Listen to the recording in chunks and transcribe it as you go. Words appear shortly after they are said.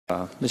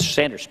Mr.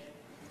 Sanders.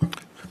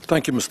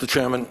 Thank you, Mr.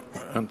 Chairman,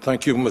 and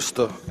thank you,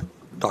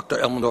 Dr.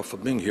 Elmendorf, for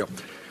being here.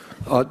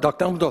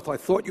 Dr. Elmendorf, I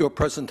thought your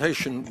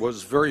presentation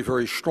was very,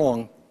 very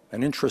strong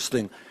and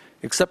interesting,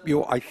 except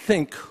you, I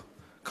think,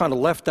 kind of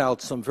left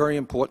out some very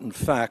important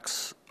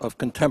facts of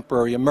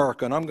contemporary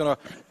America. And I'm going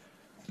to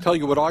tell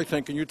you what I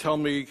think, and you tell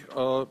me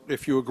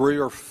if you agree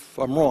or if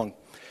I'm wrong.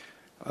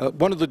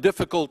 One of the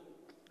difficult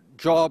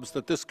jobs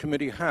that this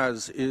committee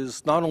has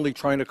is not only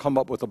trying to come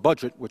up with a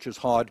budget, which is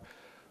hard,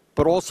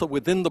 but also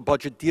within the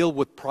budget deal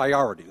with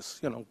priorities.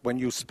 You know, when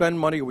you spend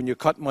money, when you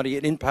cut money,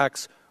 it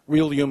impacts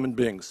real human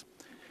beings.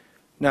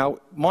 Now,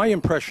 my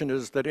impression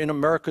is that in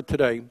America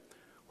today,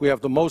 we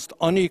have the most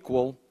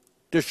unequal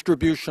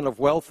distribution of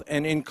wealth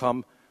and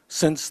income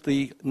since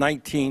the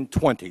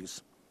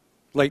 1920s,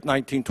 late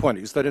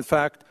 1920s. That in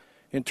fact,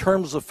 in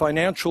terms of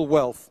financial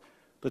wealth,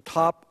 the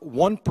top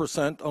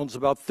 1% owns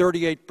about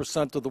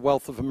 38% of the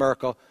wealth of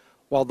America,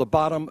 while the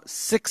bottom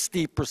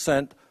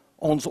 60%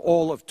 owns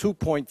all of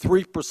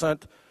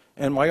 2.3%,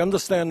 and my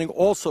understanding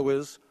also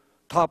is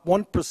top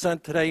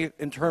 1% today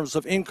in terms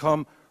of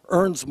income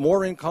earns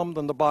more income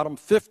than the bottom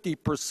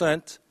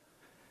 50%,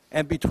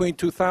 and between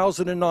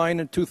 2009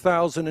 and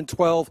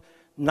 2012,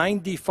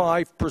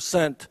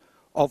 95%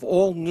 of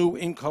all new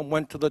income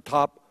went to the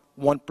top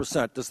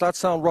 1%. Does that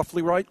sound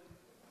roughly right?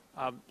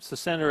 So,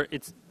 Senator,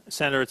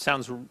 it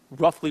sounds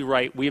roughly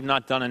right. We have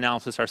not done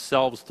analysis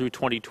ourselves through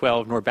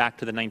 2012 nor back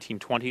to the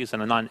 1920s,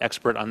 and I'm not an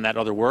expert on that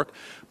other work.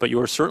 But you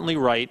are certainly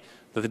right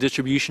that the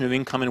distribution of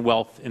income and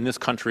wealth in this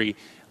country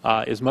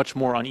is much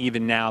more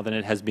uneven now than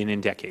it has been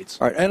in decades.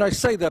 All right, and I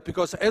say that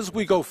because as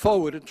we go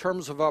forward in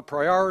terms of our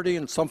priority,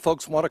 and some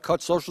folks want to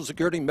cut Social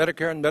Security,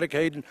 Medicare, and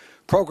Medicaid, and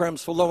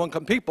programs for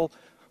low-income people,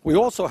 we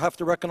also have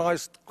to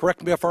recognize,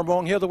 correct me if I'm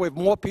wrong here, that we have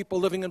more people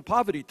living in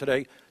poverty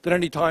today than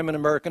any time in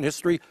American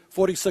history,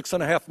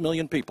 46.5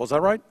 million people. Is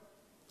that right?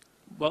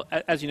 Well,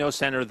 as you know,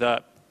 Senator,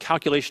 the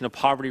calculation of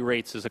poverty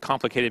rates is a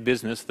complicated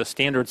business. The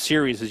standard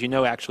series, as you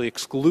know, actually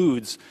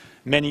excludes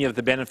many of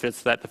the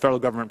benefits that the federal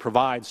government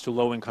provides to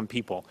low-income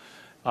people.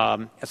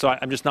 So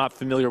I'm just not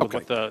familiar with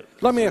what the...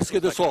 Let me ask you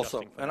this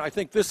also, and I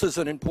think this is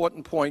an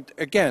important point.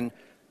 Again,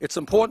 it's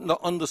important to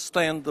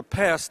understand the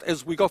past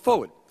as we go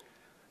forward.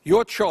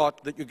 Your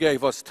chart that you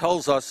gave us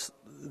tells us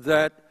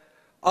that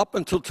up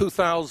until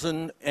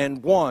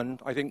 2001,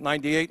 I think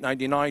 98,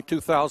 99,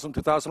 2000,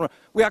 2001,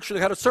 we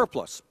actually had a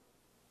surplus.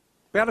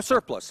 We had a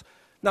surplus.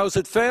 Now, is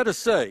it fair to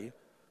say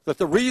that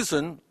the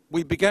reason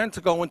we began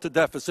to go into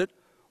deficit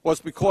was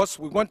because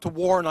we went to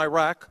war in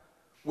Iraq,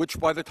 which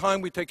by the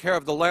time we take care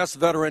of the last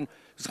veteran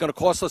is going to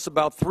cost us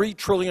about $3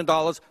 trillion.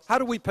 How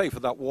do we pay for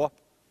that war?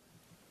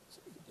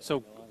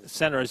 So,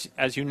 Senator,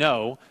 as you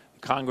know,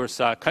 Congress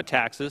cut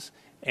taxes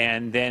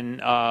and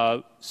then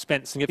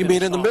spent significant... You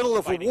mean in the middle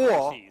of a war,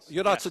 overseas.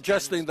 you're not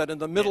suggesting that in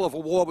the middle of a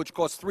war which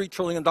costs $3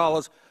 trillion,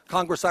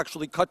 Congress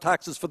actually cut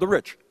taxes for the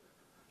rich?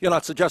 You're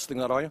not suggesting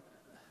that, are you?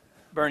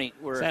 Bernie,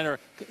 Senator,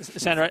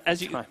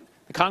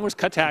 the Congress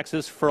cut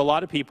taxes for a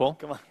lot of people,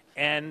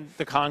 and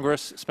the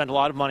Congress spent a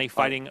lot of money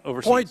fighting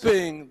overseas. Point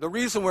being, the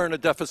reason we're in a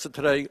deficit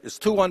today is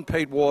 2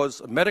 unpaid wars,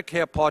 a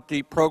Medicare Part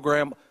D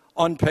program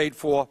unpaid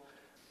for,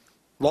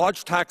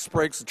 large tax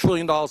breaks, $1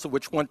 trillion of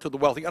which went to the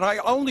wealthy. And I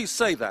only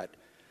say that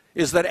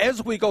is that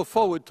as we go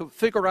forward to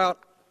figure out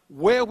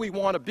where we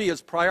want to be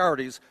as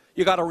priorities,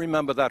 you got to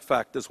remember that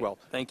fact as well.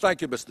 Thank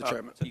you, Mr.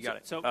 Chairman. You got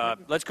it. So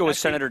let's go with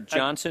Senator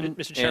Johnson.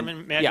 Mr.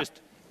 Chairman, may I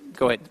just...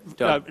 Go ahead.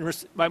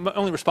 My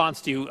only response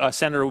to you,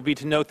 Senator, would be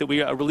to note that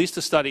we released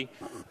a study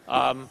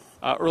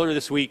earlier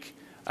this week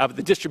of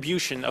the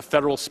distribution of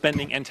federal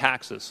spending and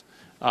taxes.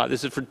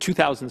 This is for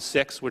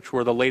 2006, which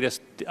were the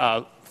latest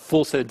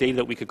full set of data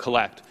that we could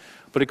collect.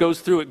 But it goes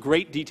through at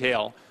great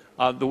detail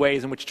the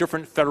ways in which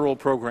different federal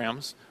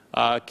programs,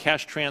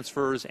 cash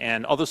transfers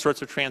and other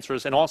sorts of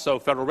transfers, and also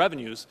federal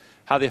revenues,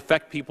 how they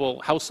affect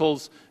people,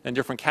 households in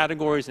different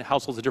categories and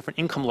households at different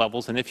income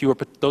levels. And if you were,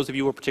 those of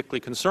you who are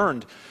particularly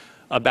concerned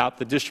about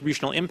the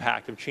distributional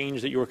impact of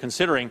change that you are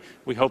considering,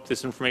 we hope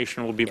this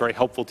information will be very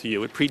helpful to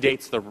you. It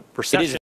predates the recession.